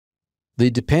The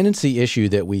dependency issue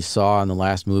that we saw in the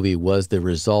last movie was the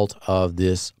result of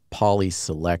this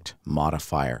polyselect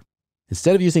modifier.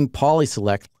 Instead of using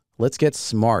polyselect, let's get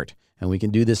smart, and we can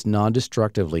do this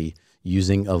non-destructively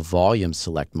using a volume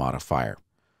select modifier.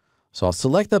 So I'll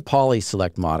select the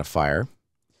polyselect modifier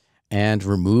and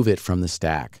remove it from the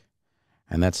stack.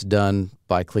 And that's done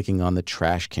by clicking on the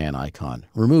trash can icon.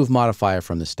 Remove modifier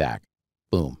from the stack.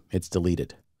 Boom, it's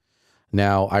deleted.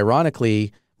 Now,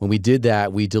 ironically, when we did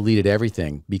that, we deleted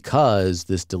everything because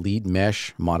this delete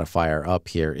mesh modifier up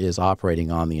here is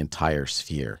operating on the entire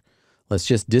sphere. Let's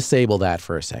just disable that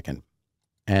for a second.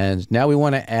 And now we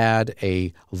want to add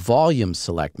a volume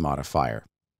select modifier.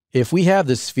 If we have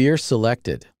the sphere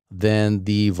selected, then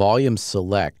the volume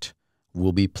select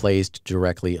will be placed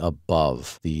directly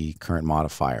above the current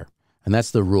modifier. And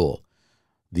that's the rule.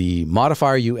 The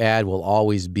modifier you add will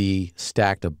always be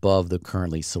stacked above the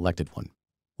currently selected one.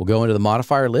 We'll go into the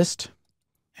modifier list,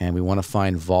 and we want to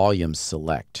find volume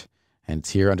select. And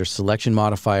it's here under selection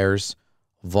modifiers,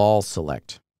 vol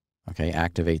select. Okay,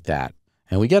 activate that.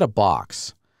 And we get a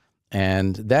box,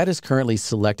 and that is currently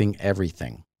selecting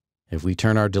everything. If we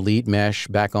turn our delete mesh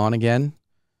back on again,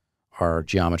 our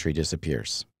geometry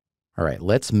disappears. All right,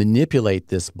 let's manipulate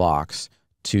this box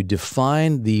to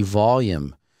define the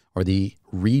volume or the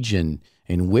region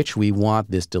in which we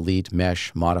want this delete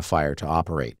mesh modifier to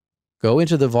operate. Go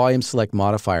into the volume select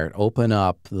modifier and open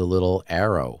up the little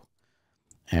arrow.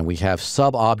 And we have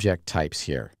sub-object types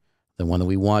here. The one that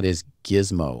we want is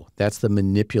gizmo. That's the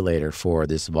manipulator for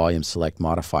this volume select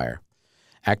modifier.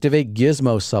 Activate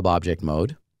gizmo sub-object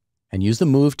mode and use the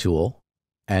move tool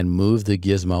and move the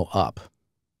gizmo up.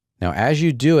 Now, as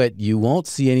you do it, you won't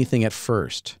see anything at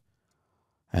first.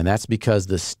 And that's because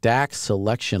the stack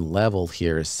selection level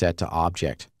here is set to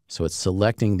object. So it's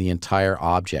selecting the entire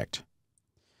object.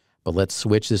 But let's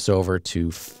switch this over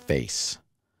to face.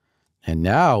 And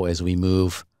now as we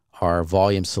move our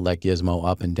volume select gizmo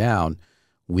up and down,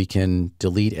 we can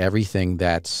delete everything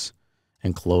that's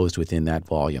enclosed within that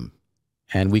volume.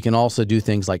 And we can also do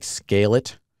things like scale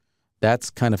it.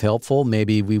 That's kind of helpful.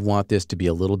 Maybe we want this to be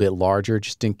a little bit larger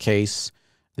just in case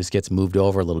this gets moved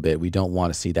over a little bit. We don't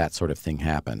want to see that sort of thing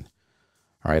happen.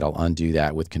 All right, I'll undo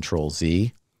that with Control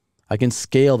Z. I can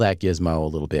scale that gizmo a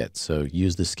little bit, so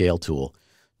use the scale tool.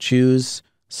 Choose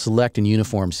select and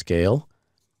uniform scale.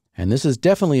 And this is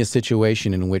definitely a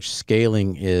situation in which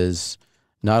scaling is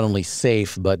not only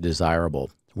safe but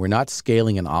desirable. We're not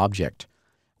scaling an object.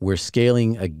 We're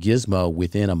scaling a gizmo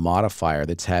within a modifier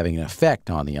that's having an effect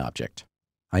on the object.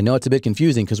 I know it's a bit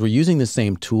confusing because we're using the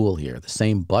same tool here, the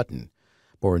same button,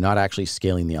 but we're not actually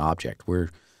scaling the object. We're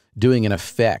doing an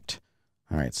effect.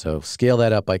 All right, so scale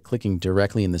that up by clicking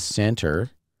directly in the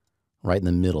center, right in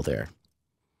the middle there.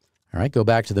 All right, go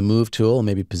back to the move tool and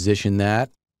maybe position that.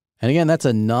 And again, that's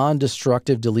a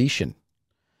non-destructive deletion.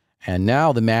 And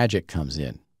now the magic comes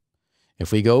in.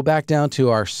 If we go back down to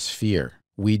our sphere,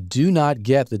 we do not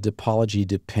get the topology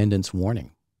dependence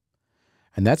warning.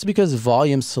 And that's because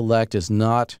volume select is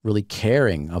not really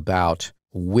caring about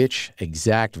which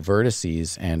exact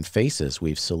vertices and faces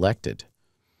we've selected.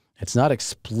 It's not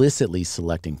explicitly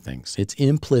selecting things. It's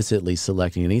implicitly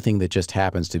selecting anything that just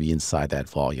happens to be inside that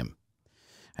volume.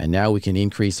 And now we can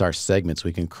increase our segments.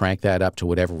 We can crank that up to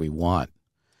whatever we want.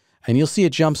 And you'll see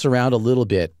it jumps around a little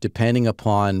bit depending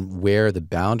upon where the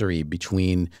boundary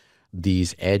between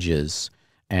these edges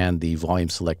and the volume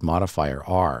select modifier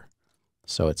are.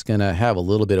 So it's going to have a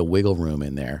little bit of wiggle room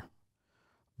in there.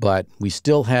 But we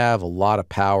still have a lot of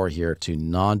power here to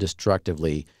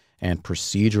non-destructively and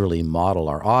procedurally model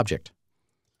our object.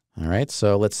 All right,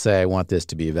 so let's say I want this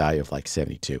to be a value of like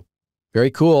 72.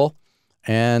 Very cool.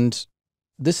 And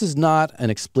this is not an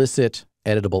explicit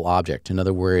editable object. In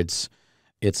other words,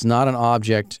 it's not an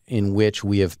object in which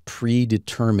we have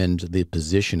predetermined the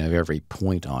position of every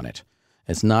point on it.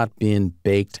 It's not been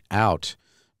baked out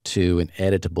to an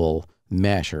editable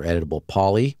mesh or editable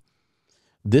poly.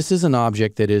 This is an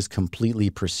object that is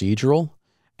completely procedural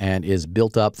and is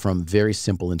built up from very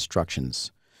simple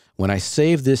instructions. When I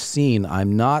save this scene,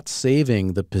 I'm not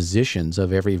saving the positions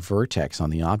of every vertex on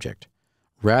the object.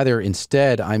 Rather,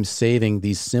 instead, I'm saving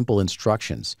these simple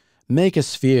instructions. Make a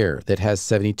sphere that has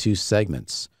 72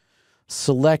 segments.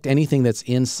 Select anything that's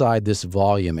inside this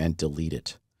volume and delete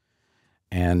it.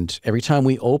 And every time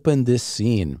we open this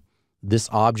scene, this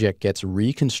object gets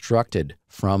reconstructed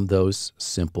from those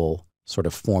simple, sort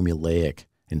of formulaic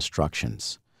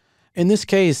instructions. In this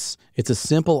case, it's a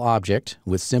simple object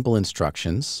with simple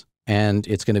instructions, and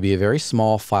it's going to be a very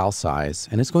small file size,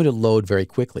 and it's going to load very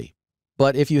quickly.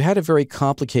 But if you had a very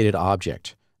complicated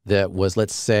object that was,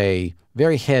 let's say,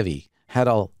 very heavy, had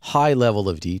a high level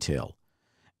of detail,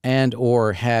 and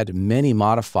or had many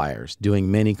modifiers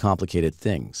doing many complicated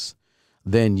things,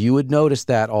 then you would notice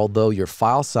that although your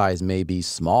file size may be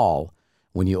small,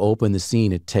 when you open the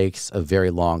scene, it takes a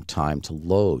very long time to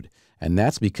load. And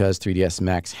that's because 3ds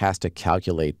Max has to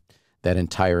calculate that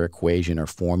entire equation or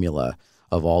formula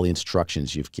of all the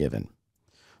instructions you've given.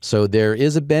 So there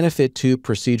is a benefit to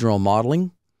procedural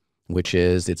modeling, which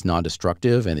is it's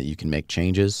non-destructive and that you can make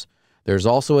changes. There's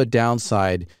also a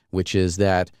downside, which is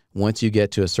that once you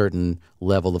get to a certain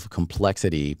level of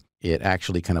complexity, it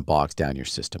actually kind of bogs down your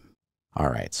system. All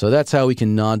right, so that's how we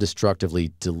can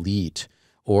non-destructively delete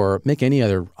or make any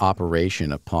other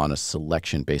operation upon a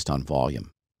selection based on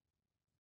volume.